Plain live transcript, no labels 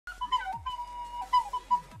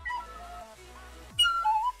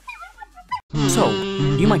So,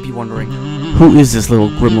 you might be wondering, who is this little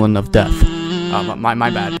gremlin of death? My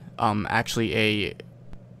bad. Actually a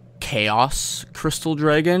chaos crystal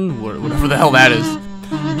dragon, whatever the hell that is.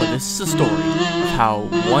 But this is a story of how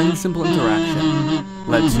one simple interaction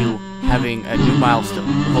led to having a new milestone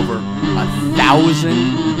of over 1,000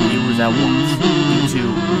 viewers at once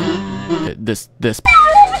into this.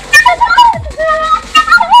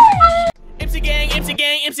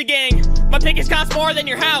 MC gang, my pickets cost more than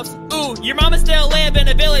your house. Ooh, your mama still live in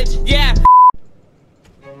a village, yeah.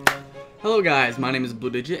 Hello guys, my name is Blue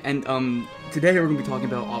Digit, and today we're gonna be talking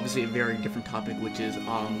about obviously a very different topic, which is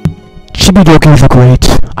Chibidoki is great.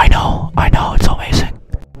 I know, it's amazing.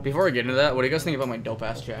 Before I get into that, what do you guys think about my dope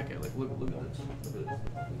ass jacket? Like, look at this.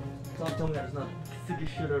 Don't tell me that it's not the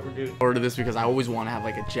sickest shit ever, dude. I ordered this because I always want to have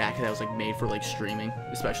like a jacket that was like made for like streaming,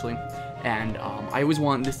 especially. And I always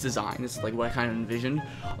want this design. This is like what I kind of envisioned.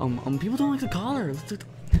 People don't like the collar.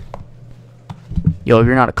 Yo, if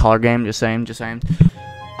you're not a collar game, just saying.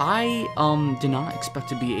 I did not expect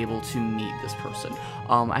to be able to meet this person.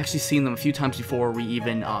 I actually seen them a few times before we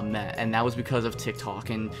even met, and that was because of TikTok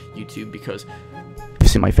and YouTube. Because I've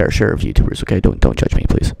seen my fair share of YouTubers. Okay, don't judge me,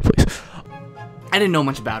 please. I didn't know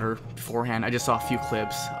much about her beforehand. I just saw a few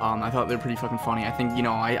clips. I thought they were pretty fucking funny. I think, you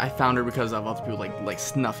know, I found her because of other people like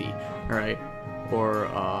Snuffy, right? Or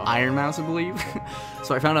Iron Mouse, I believe.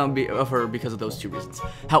 So I found out of her because of those two reasons.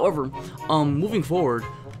 However, moving forward,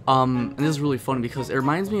 and this is really funny because it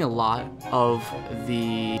reminds me a lot of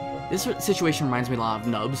this situation reminds me a lot of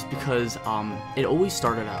Nubs, because it always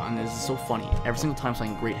started out, and this is so funny, every single time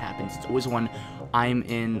something great happens, it's always when I'm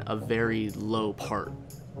in a very low part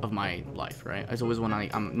of my life, right? It's always when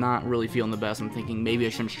I'm not really feeling the best. I'm thinking maybe I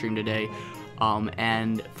shouldn't stream today,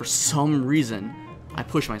 and for some reason I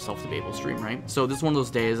push myself to be able to stream, right? So this is one of those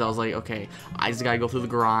days I was like, okay, I just gotta go through the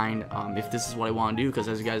grind, if this is what I want to do, because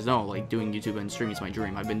as you guys know, like, doing YouTube and streaming is my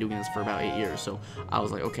dream. I've been doing this for about 8 years, so I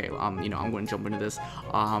was like, okay, you know, I'm going to jump into this.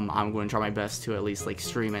 I'm going to try my best to at least like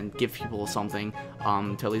stream and give people something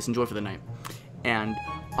to at least enjoy for the night. And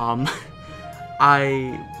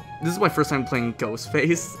this is my first time playing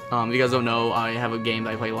Ghostface. If you guys don't know, I have a game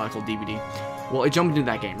that I play a lot called DVD. Well, I jumped into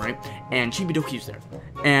that game, right? And Chibidoki's there.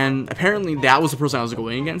 And apparently that was the person I was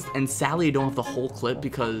going against. And sadly, I don't have the whole clip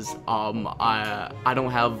because I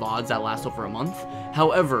don't have VODs that last over a month.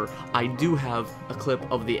 However, I do have a clip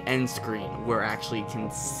of the end screen where I actually can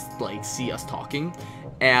like see us talking.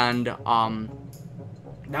 And that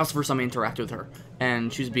was the first time I interacted with her.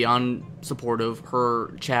 And she was beyond supportive.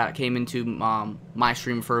 Her chat came into my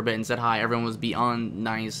stream for a bit and said hi. Everyone was beyond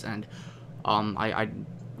nice, and I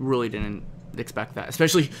really didn't expect that,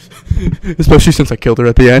 especially since I killed her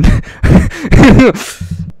at the end.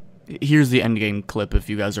 Here's the end game clip if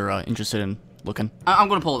you guys are interested in looking. I'm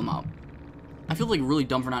gonna pull them up. I feel like really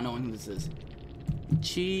dumb for not knowing who this is.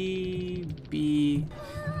 Chibidoki.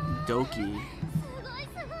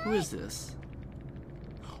 Who is this?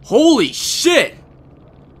 Holy shit!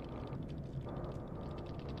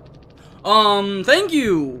 Thank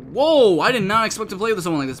you! Whoa, I did not expect to play with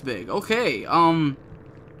someone like this big. Okay,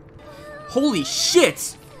 holy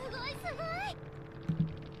shit!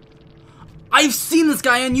 I've seen this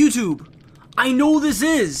guy on YouTube! I know this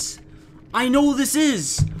is!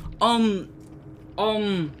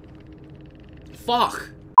 Fuck.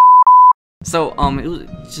 So, it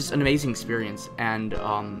was just an amazing experience, and,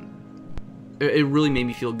 it really made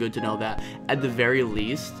me feel good to know that, at the very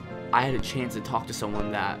least, I had a chance to talk to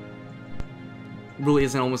someone that really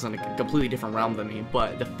isn't almost in a completely different realm than me,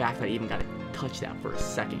 but the fact that I even got to touch that for a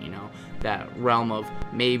second, you know, that realm of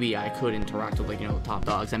maybe I could interact with, like, you know, the top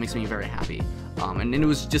dogs, that makes me very happy. And it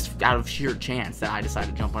was just out of sheer chance that I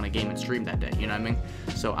decided to jump on a game and stream that day, you know what I mean?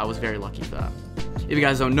 So I was very lucky for that. If you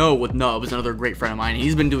guys don't know, with Nubs, another great friend of mine,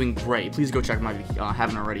 he's been doing great. Please go check my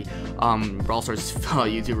haven't already. Brawl Stars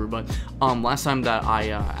YouTuber, but last time that I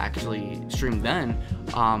actually streamed then,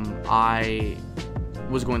 I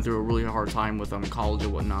was going through a really hard time with college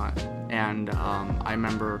and whatnot, and I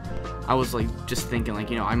remember I was like just thinking, like,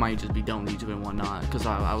 you know, I might just be done with YouTube and whatnot, because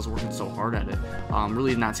I was working so hard at it,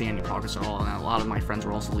 really not seeing any progress at all, and a lot of my friends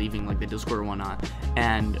were also leaving like the Discord and whatnot.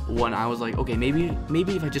 And when I was like, okay, maybe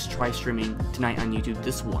if I just try streaming tonight on YouTube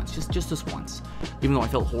this once, just this once, even though I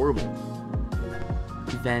felt horrible,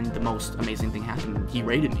 then the most amazing thing happened. He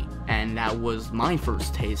rated me, and that was my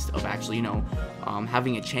first taste of actually, you know,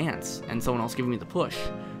 having a chance and someone else giving me the push,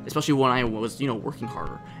 especially when I was, you know, working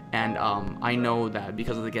harder. And I know that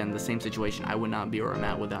because of, again, the same situation, I would not be where I'm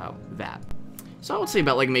at without that. So I would say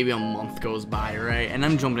about like maybe a month goes by, right? And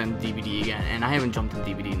I'm jumping in DVD again, and I haven't jumped in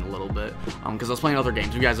DVD in a little bit, because I was playing other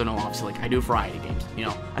games. You guys don't know, obviously, like I do variety games. You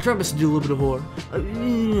know, I try my best to do a little bit of horror,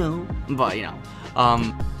 you know. But you know,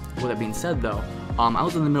 with that being said, though, I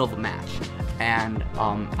was in the middle of a match, and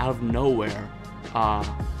out of nowhere,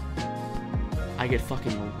 I get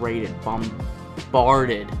fucking raided,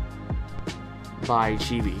 bombarded by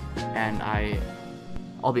Chibi, and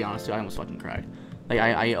I'll be honest, dude, I almost fucking cried. Like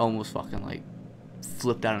I almost fucking like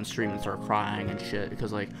flipped out on stream and started crying and shit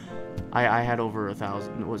because like I had over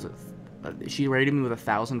 1,000. Was it? She rated me with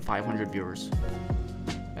 1,500 viewers,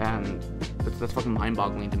 and that's fucking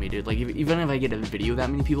mind-boggling to me, dude. Like even if I get a video that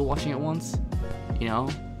many people watching at once, you know,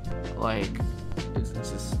 like it's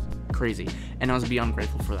just crazy, and I was beyond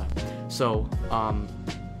grateful for that. So I'm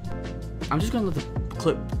just gonna let the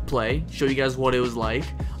clip play, show you guys what it was like,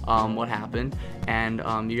 what happened, and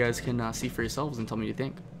you guys can see for yourselves and tell me what you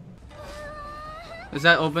think. Is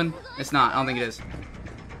that open? It's not. I don't think it is.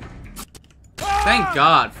 Thank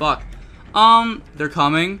God. Fuck. They're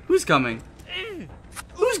coming. Who's coming?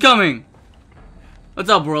 Who's coming? What's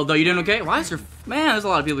up, world? Though you doing okay? Why is there? Man, there's a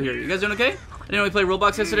lot of people here. You guys doing okay? I didn't really play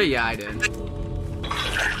Roblox yesterday. Yeah, I did.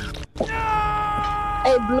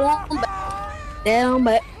 Hey, down,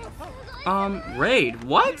 but raid.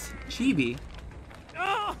 What? Chibi.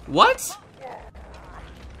 What?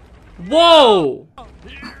 Whoa!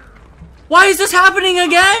 Why is this happening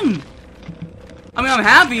again? I mean, I'm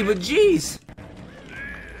happy, but jeez.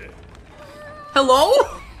 Hello?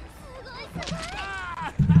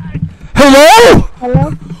 Hello?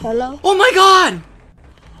 hello, hello. Oh my God!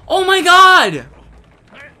 Oh my God!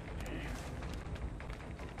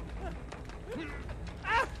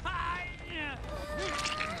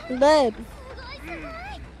 Babe,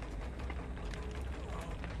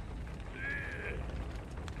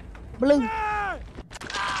 blue.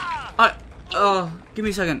 Give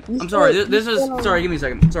me a second. I'm sorry. This is sorry. Give me a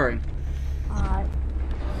second. I'm sorry. Alright.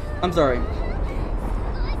 I'm sorry.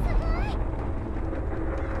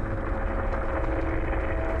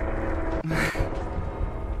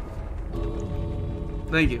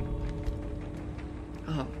 Thank you.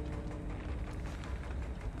 Oh.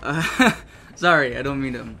 Sorry, I don't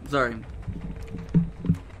mean to. Sorry.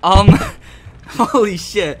 Holy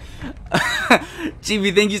shit.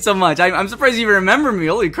 Chibi, thank you so much. I'm surprised you even remember me.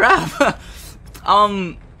 Holy crap.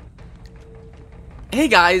 Hey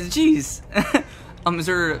guys, jeez. Is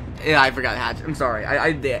there? Yeah, I forgot Hatch. I'm sorry.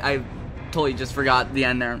 I totally just forgot the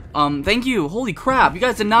end there. Thank you. Holy crap, you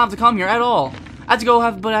guys did not have to come here at all. I had to go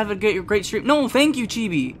have a great stream. No, thank you,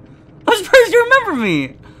 Chibi. I'm surprised you remember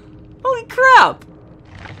me. Holy crap.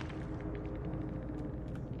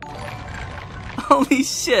 Holy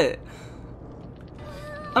shit.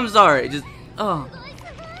 I'm sorry. Just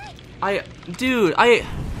dude, I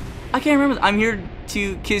can't remember. I'm here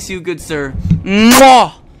to kiss you, good sir.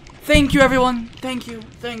 Mwah! Thank you, everyone. Thank you.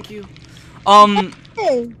 Thank you.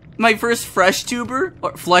 Hey. My first fresh tuber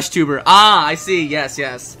or flesh tuber. Ah, I see. Yes,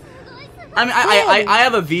 yes. I mean, I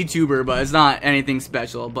have a VTuber, but it's not anything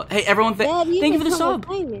special. But hey, everyone, thank you for the sub.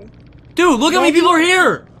 Famous. Dude, look how many people are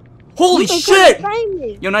here. Holy shit!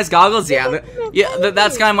 Famous. Yo, nice goggles. Yeah,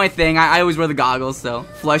 that's kind of my thing. I always wear the goggles. So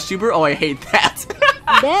flesh tuber. Oh, I hate that.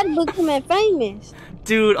 Dad becoming famous.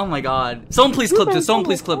 Dude, oh my God. Someone please clip this. Someone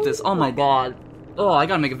please clip this. Oh my God. Oh, I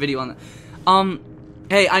gotta make a video on that.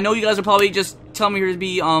 Hey, I know you guys are probably just telling me here to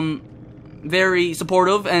be very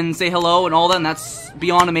supportive and say hello and all that, and that's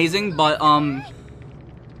beyond amazing. But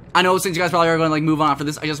I know since you guys probably are going to like move on after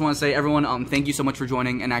this, I just want to say everyone, thank you so much for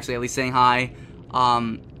joining and actually at least saying hi.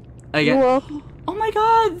 Again. You're welcome. Oh my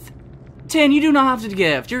God, Tin, you do not have to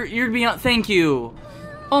gift. You're being. Thank you.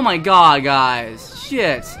 Oh my God, guys.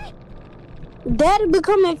 Shit. Dad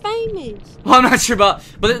becoming famous. Well, I'm not sure about,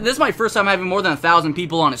 but this is my first time having more than 1,000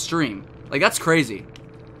 people on a stream. Like that's crazy.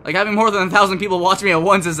 Like having more than 1,000 people watch me at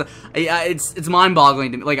once is, it's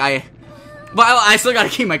mind-boggling to me. Like but I still gotta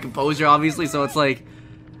keep my composure, obviously. So it's like,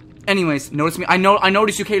 anyways, notice me. I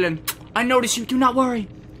notice you, Kaylin. I notice you. Do not worry.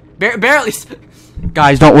 Bear at least.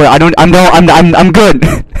 Guys, don't worry. I'm good.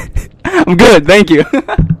 I'm good. Thank you.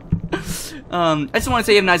 I just want to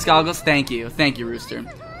say you have nice goggles. Thank you, Rooster.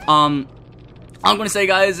 All I'm gonna say,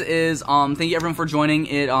 guys, is thank you everyone for joining.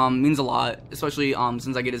 It means a lot, especially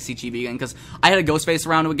since I get to see Chibi again, because I had a ghost face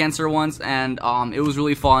round against her once, and it was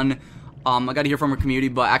really fun. I got to hear from her community,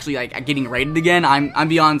 but actually, like getting raided again, I'm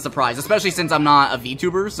beyond surprised, especially since I'm not a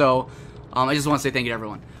VTuber. So I just want to say thank you to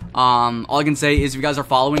everyone. All I can say is if you guys are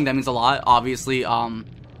following, that means a lot. Obviously,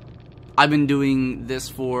 I've been doing this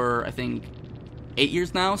for I think 8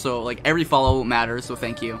 years now, so like every follow matters. So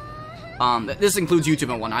thank you. This includes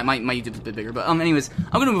YouTube and whatnot. My YouTube's a bit bigger, but anyways,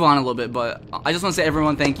 I'm gonna move on a little bit. But I just want to say,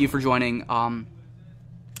 everyone, thank you for joining. I'm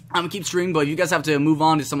gonna keep streaming, but if you guys have to move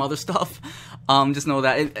on to some other stuff, just know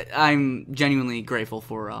that I'm genuinely grateful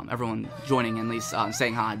for everyone joining and at least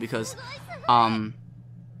saying hi, because I'm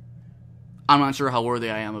not sure how worthy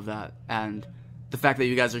I am of that, and the fact that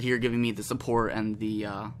you guys are here giving me the support and the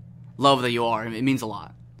love that you are, it means a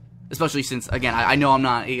lot. Especially since, again, I know I'm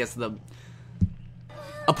not, I guess,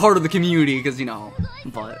 a part of the community, because, you know,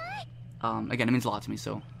 but, again, it means a lot to me,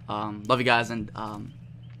 so, love you guys, and,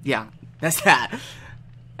 yeah, that's that.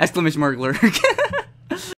 Exclamation mark lurk.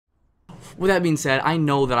 With that being said, I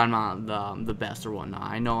know that I'm not the best or whatnot.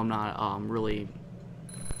 I know I'm not, really,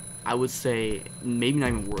 I would say, maybe not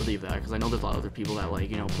even worthy of that, because I know there's a lot of other people that, like,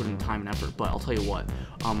 you know, put in time and effort, but I'll tell you what,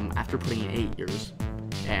 after putting in 8 years,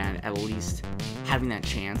 and at least having that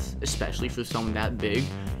chance, especially for someone that big,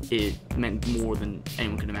 it meant more than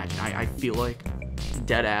anyone could imagine. I feel like,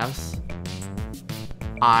 dead ass,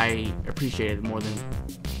 I appreciate it more than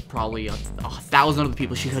probably a 1,000 other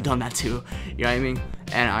people should have done that too, you know what I mean?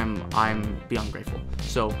 And I'm beyond grateful.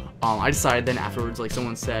 So, I decided then afterwards, like,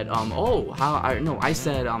 someone said, I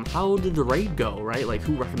said, how did the raid go, right? Like,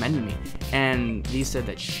 who recommended me? And they said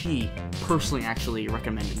that she personally actually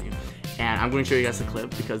recommended me. And I'm going to show you guys the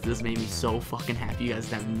clip, because this made me so fucking happy. You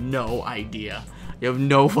guys have no idea. You have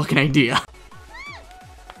no fucking idea.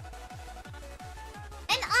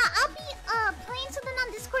 And, I'll be, playing something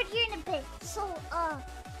on Discord here in a bit. So, wait,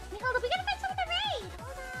 hold up, we gotta find something to raid.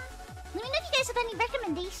 Hold on. Let me know if you guys have any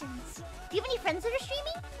recommendations. Do you have any friends that are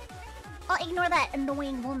streaming? I'll ignore that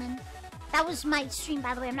annoying woman. That was my stream,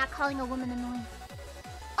 by the way. I'm not calling a woman annoying.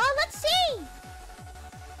 Oh, let's see!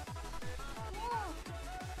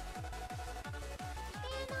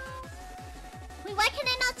 Wait, why can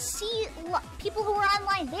I not see people who are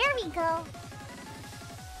online? There we go.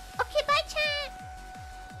 Okay, bye, chat.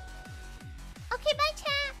 Okay, bye,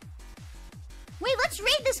 chat. Wait, let's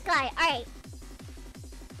raid this guy. Alright.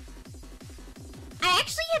 I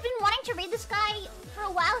actually have been wanting to raid this guy for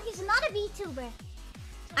a while. He's not a VTuber.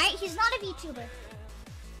 Alright, he's not a VTuber.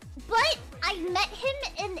 But I met him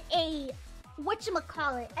in a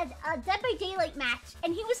whatchamacallit, a Dead by Daylight match,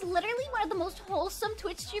 and he was literally one of the most wholesome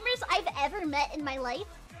Twitch streamers I've ever met in my life.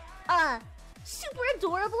 Super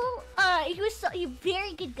adorable. He was a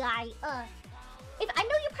very good guy. If I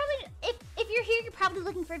know you're probably, if you're here, you're probably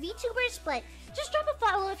looking for VTubers, but just drop a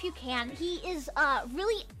follow if you can. He is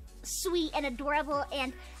really sweet and adorable,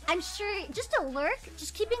 and I'm sure just a lurk,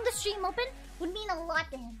 just keeping the stream open, would mean a lot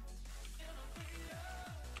to him.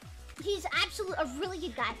 He's absolutely a really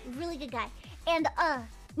good guy, and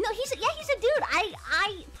no, he's a dude.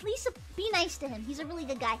 Please be nice to him. He's a really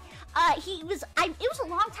good guy. It was a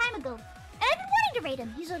long time ago, and I've been wanting to rate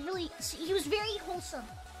him. He was very wholesome,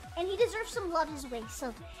 and he deserves some love his way.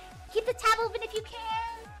 So keep the tab open if you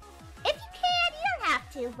can. If you can, you don't have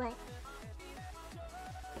to, but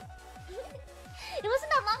it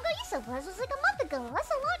wasn't that long ago. You said it was like a month ago. That's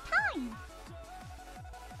a long time.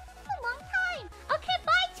 Okay,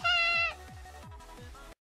 bye, chat.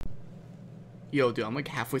 Yo, dude, I'm like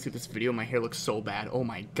halfway through this video. My hair looks so bad. Oh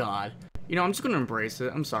my god. You know, I'm just gonna embrace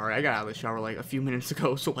it. I'm sorry. I got out of the shower like a few minutes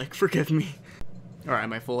ago, so like, forgive me. Alright,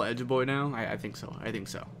 am I full edge boy now? I think so. I think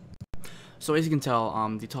so. So as you can tell,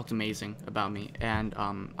 they talked amazing about me, and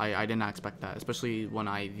I did not expect that, especially when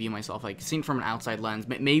I view myself, like, seen from an outside lens.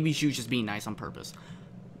 Maybe she was just being nice on purpose.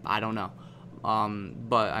 I don't know.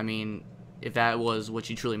 But, I mean, if that was what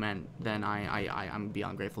she truly meant, then I'm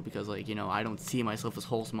beyond grateful, because, like, you know, I don't see myself as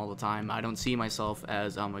wholesome all the time. I don't see myself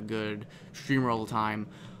as a good streamer all the time.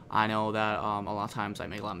 I know that a lot of times I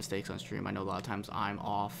make a lot of mistakes on stream. I know a lot of times I'm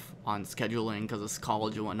off on scheduling because of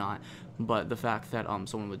college and whatnot. But the fact that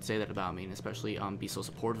someone would say that about me, and especially be so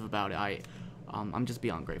supportive about it, I'm just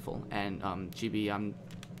beyond grateful. And GB, I'm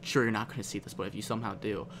sure you're not going to see this, but if you somehow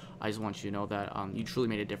do, I just want you to know that you truly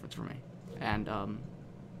made a difference for me. And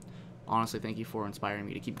honestly, thank you for inspiring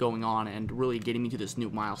me to keep going on and really getting me to this new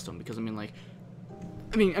milestone. Because I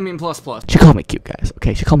mean, plus. She called me cute, guys.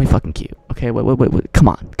 Okay, she called me fucking cute. Okay, wait. Come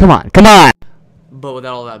on. But with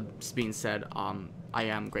all that being said, I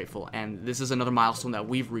am grateful, and this is another milestone that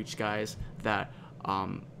we've reached, guys. That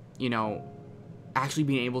you know, actually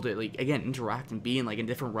being able to, like, again, interact and be in, like, a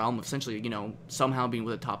different realm of essentially, you know, somehow being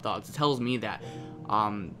with the top dogs. It tells me that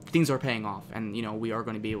things are paying off, and, you know, we are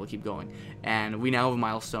going to be able to keep going. And we now have a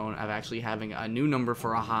milestone of actually having a new number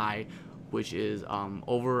for a high, which is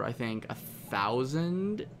over, I think,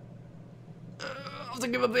 1,000. I was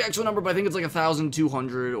gonna give up the actual number, but I think it's like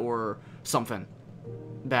 1,200 or something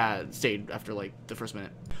that stayed after like the first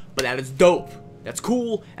minute. But that is dope. That's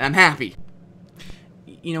cool, and I'm happy.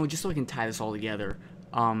 you know, just so I can tie this all together,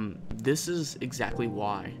 this is exactly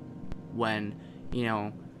why when, you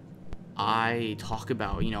know, I talk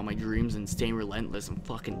about, you know, my dreams and staying relentless and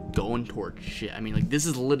fucking going towards shit. I mean, like, this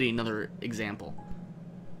is literally another example.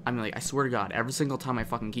 I mean, like, I swear to God, every single time I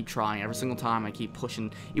fucking keep trying, every single time I keep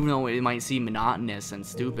pushing, even though it might seem monotonous and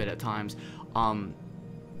stupid at times,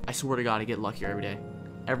 I swear to God, I get luckier every day.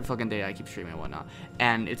 Every fucking day I keep streaming and whatnot.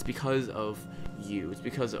 And it's because of you. It's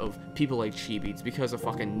because of people like Chibi. It's because of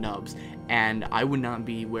fucking Nubs. And I would not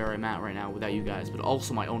be where I'm at right now without you guys, but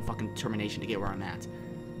also my own fucking determination to get where I'm at.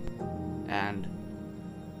 And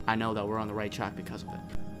I know that we're on the right track because of it.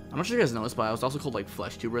 I'm not sure you guys noticed, but I was also called, like,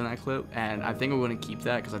 Flesh Tuber in that clip, and I think I'm going to keep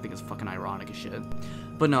that because I think it's fucking ironic as shit.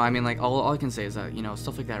 But no, I mean, like, all I can say is that, you know,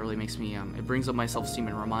 stuff like that really makes me, it brings up my self-esteem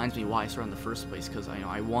and reminds me why I started in the first place, because, you know,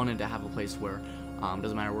 I wanted to have a place where,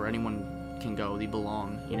 doesn't matter where anyone can go, they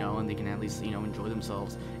belong, you know, and they can at least, you know, enjoy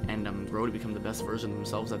themselves and grow to become the best version of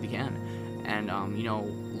themselves that they can. And, you know,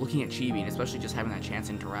 looking at Chibi, and especially just having that chance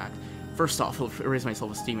to interact, first off, it raised my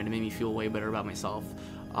self-esteem and it made me feel way better about myself,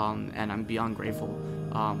 and I'm beyond grateful.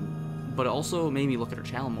 But it also made me look at her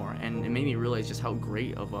channel more, and it made me realize just how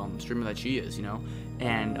great of streamer that she is, you know.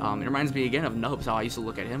 And it reminds me again of Nubs, how I used to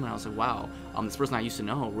look at him and I was like, wow, this person I used to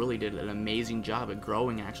know really did an amazing job at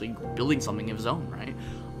growing and actually building something of his own, right?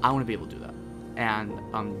 I want to be able to do that. And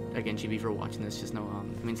again, Chibi, for watching this, just know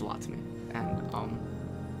it means a lot to me. And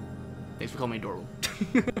thanks for calling me adorable.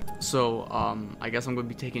 So I guess I'm going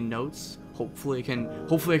to be taking notes. Hopefully I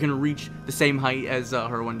can reach the same height as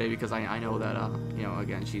her one day, because I know that you know,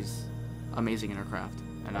 again, she's amazing in her craft,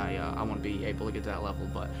 and I want to be able to get to that level.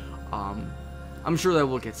 But I'm sure that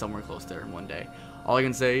we'll get somewhere close there one day. All I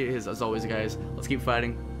can say is, as always, guys, let's keep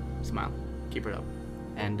fighting, smile, keep it up,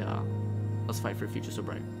 and let's fight for a future so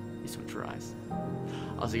bright you switch your eyes.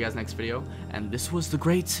 I'll see you guys next video, and this was the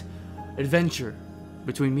great adventure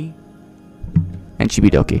between me and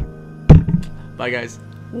Chibidoki. Bye, guys.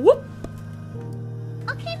 Whoop.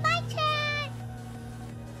 Okay, bye, Ted.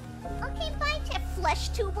 Okay, bye, Ted. Flesh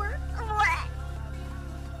tuber.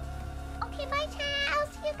 Okay, bye, Ted. I'll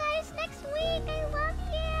see you guys next week. I love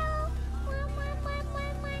you.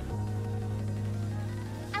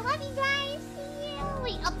 I love you guys. See you.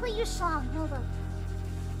 Wait, I'll play your song. Hold on.